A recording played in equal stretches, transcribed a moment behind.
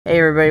Hey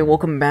everybody,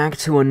 welcome back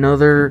to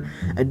another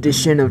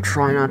edition of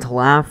Try Not to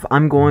Laugh.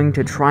 I'm going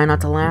to try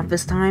not to laugh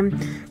this time,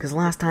 because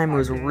last time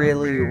was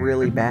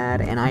really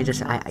bad, and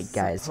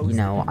guys, you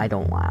know, I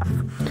don't laugh.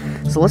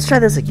 So let's try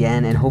this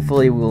again, and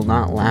hopefully we will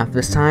not laugh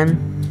this time.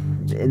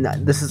 And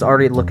this is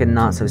already looking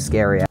not so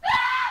scary. I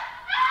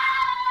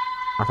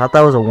thought that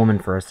was a woman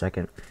for a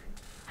second.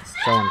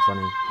 So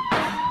unfunny.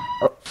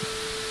 Oh.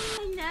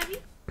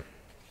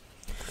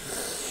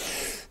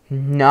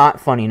 Not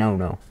funny,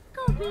 no.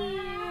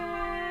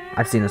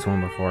 I've seen this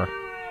one before.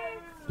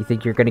 You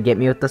think you're gonna get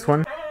me with this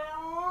one?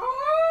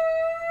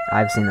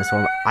 I've seen this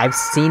one. I've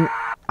seen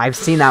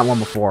that one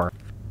before.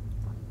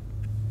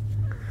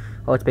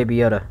 Oh, it's Baby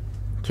Yoda.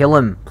 Kill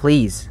him,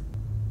 please.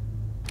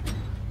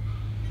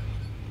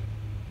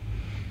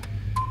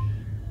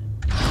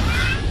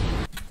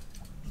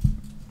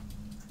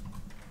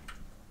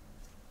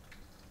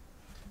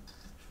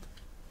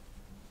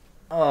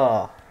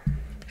 Oh,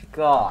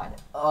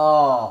 God.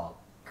 Oh,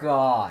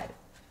 God.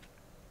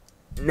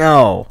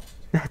 No,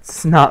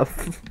 that's not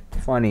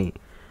funny.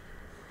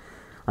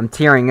 I'm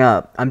tearing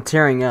up.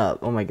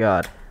 Oh my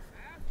God.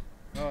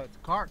 Oh, it's a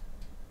car.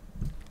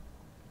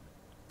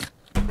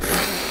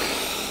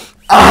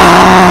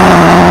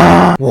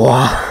 Ah!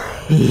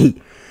 Why?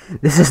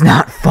 This is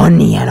not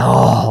funny at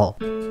all.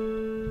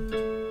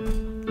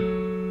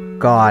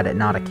 God,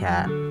 not a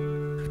cat.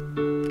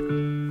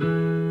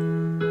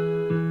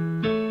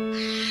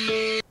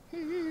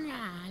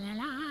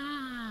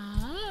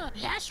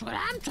 That's what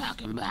I'm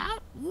talking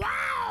about.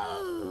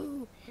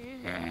 Wow!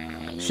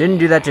 Shouldn't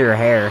do that to your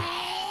hair.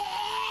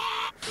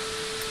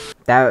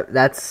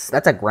 That's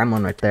a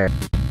gremlin right there.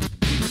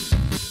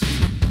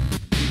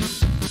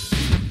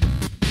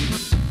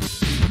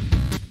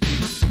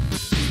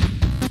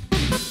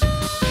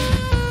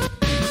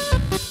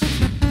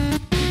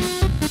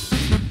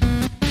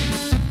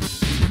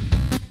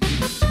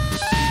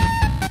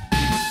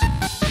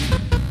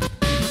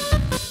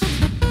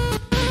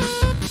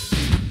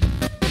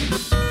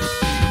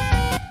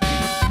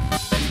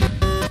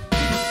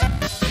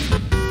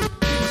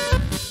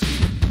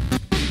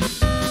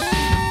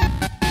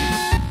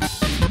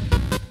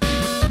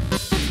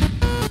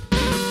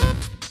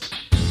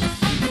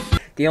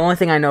 The only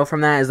thing I know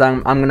from that is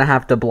I'm gonna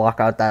have to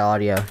block out that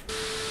audio.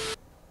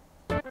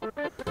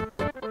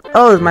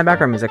 Oh, it's my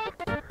background music.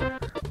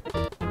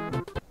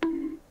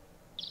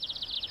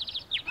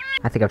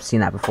 I think I've seen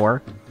that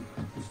before.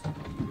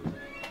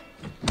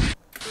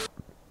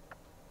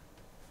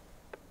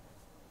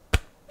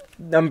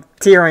 I'm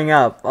tearing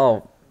up.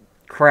 Oh,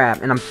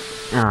 crap. And I'm...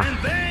 And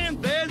then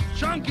there's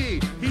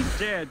Chunky. He's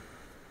dead.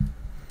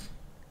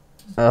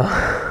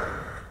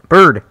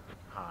 Bird.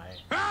 Hi.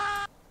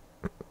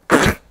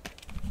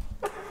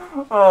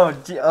 Oh,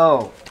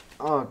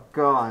 oh,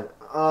 God,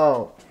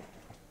 oh,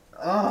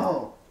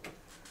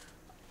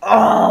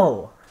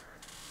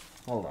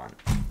 hold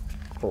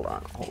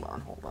on,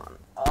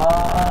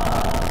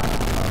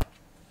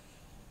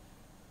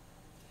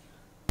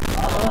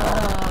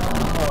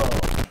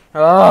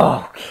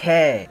 oh,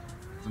 okay.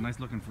 It's a nice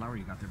looking flower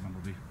you got there,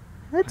 Bumblebee.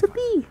 That's a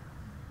bee.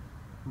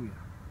 Oh, yeah.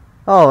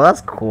 Oh, that's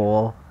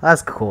cool,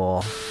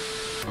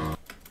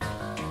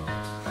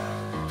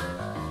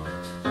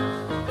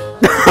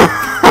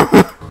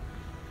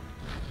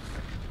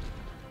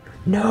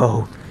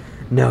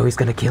 No, he's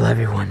gonna kill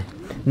everyone.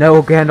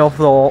 No, Gandalf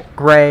the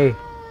Grey.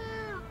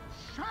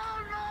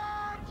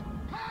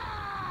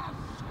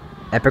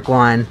 Epic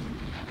line.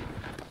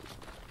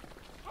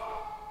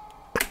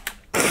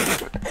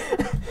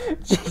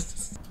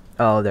 Jesus.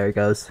 Oh, there he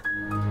goes.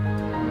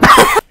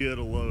 Get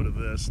a load of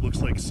this.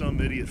 Looks like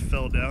some idiot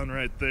fell down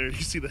right there.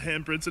 You see the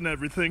handprints and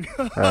everything.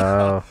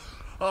 Oh.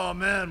 Oh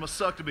man, must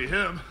suck to be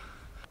him.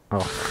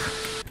 Oh.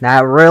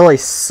 That really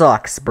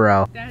sucks,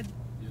 bro. Dad.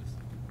 Yes.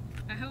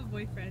 I have a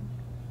boyfriend.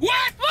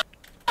 What?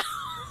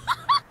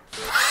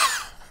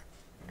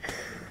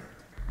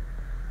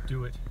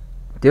 Do it.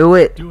 Do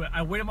it. Do it.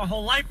 I waited my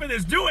whole life for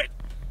this. Do it.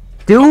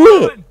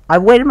 Do it. I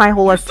waited my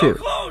whole life So too.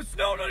 close.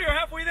 No, you're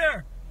halfway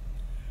there.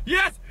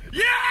 Yes.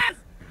 Yes.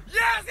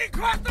 Yes. He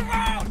crossed the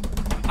road.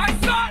 I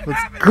saw it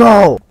happen. Let's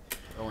go.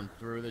 Going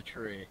through the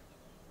tree.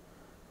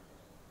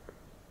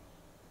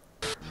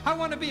 I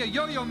want to be a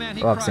yo-yo man,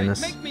 he Oh, I've seen cried.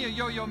 this. Make me a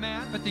yo-yo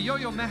man. But the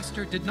yo-yo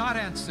master did not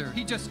answer.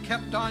 He just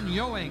kept on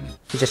yoing.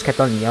 He just kept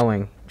on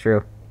yelling.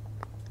 True.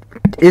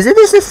 Isn't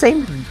this the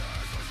same?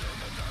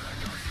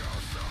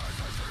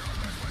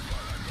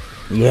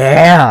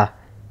 Yeah.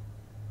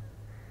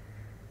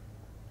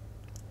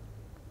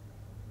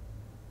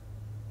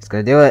 He's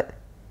gonna do it.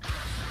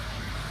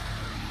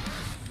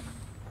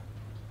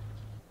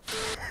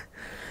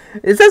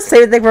 It's the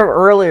same thing from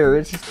earlier.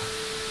 It's just...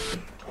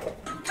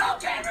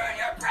 Cocaine ruin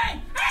your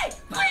brain! Hey!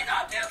 Please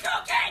don't do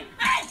cocaine!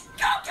 Hey!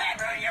 Cocaine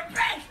ruin your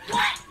brain!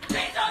 What?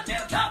 Please don't do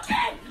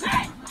cocaine!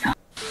 Hey!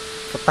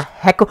 What the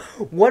heck?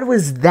 What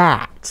was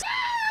that?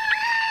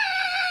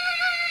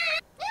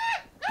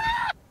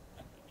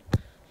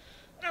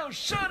 No,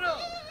 shut up.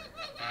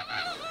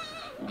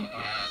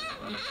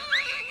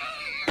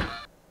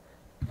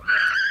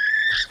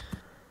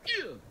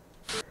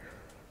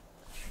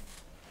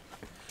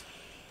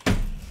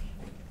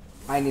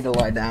 I need to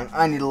lie down.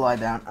 I need to lie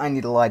down. I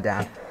need to lie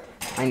down.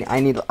 I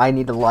need to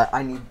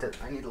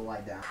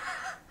lie down.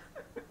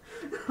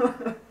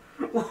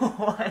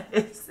 What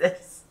is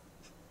this?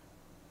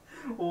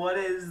 What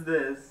is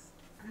this?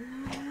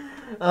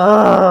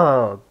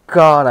 Oh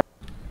God.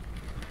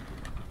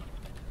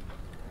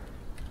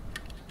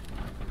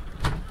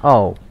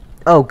 Oh,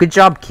 good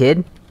job,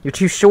 kid. You're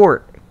too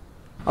short.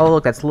 Oh,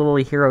 look, that's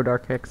literally Hero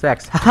Dark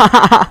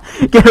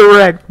XX. Get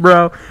wrecked,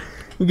 bro.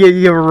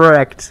 Get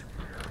wrecked.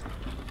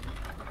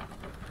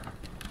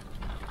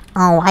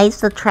 Oh, why does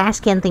the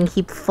trash can thing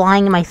keep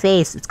flying in my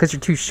face? It's because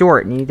you're too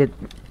short and you need to...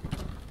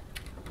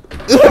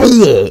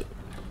 Idiot!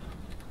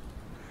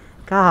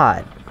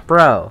 God,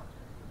 bro.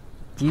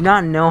 Do you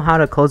not know how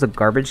to close a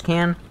garbage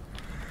can?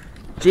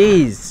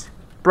 Jeez.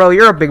 Bro,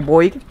 you're a big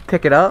boy. You can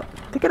pick it up.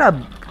 Pick it up.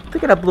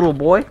 Pick it up, little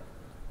boy.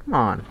 Come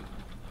on.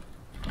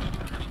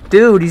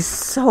 Dude, he's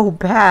so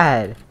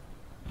bad.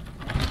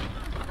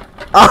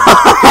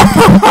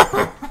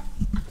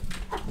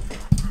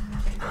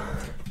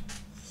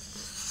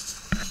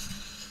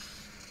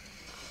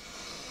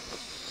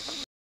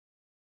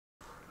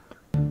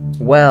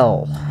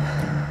 Well,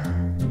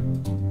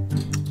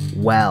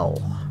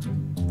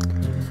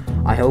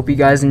 I hope you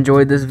guys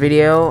enjoyed this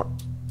video.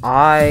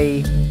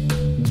 I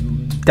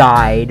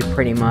died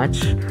pretty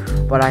much,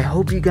 but I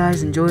hope you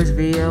guys enjoy this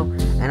video,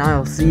 and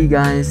I'll see you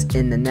guys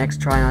in the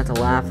next Try Not to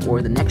Laugh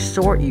or the next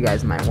short you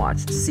guys might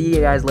watch. See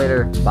you guys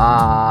later.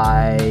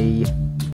 Bye.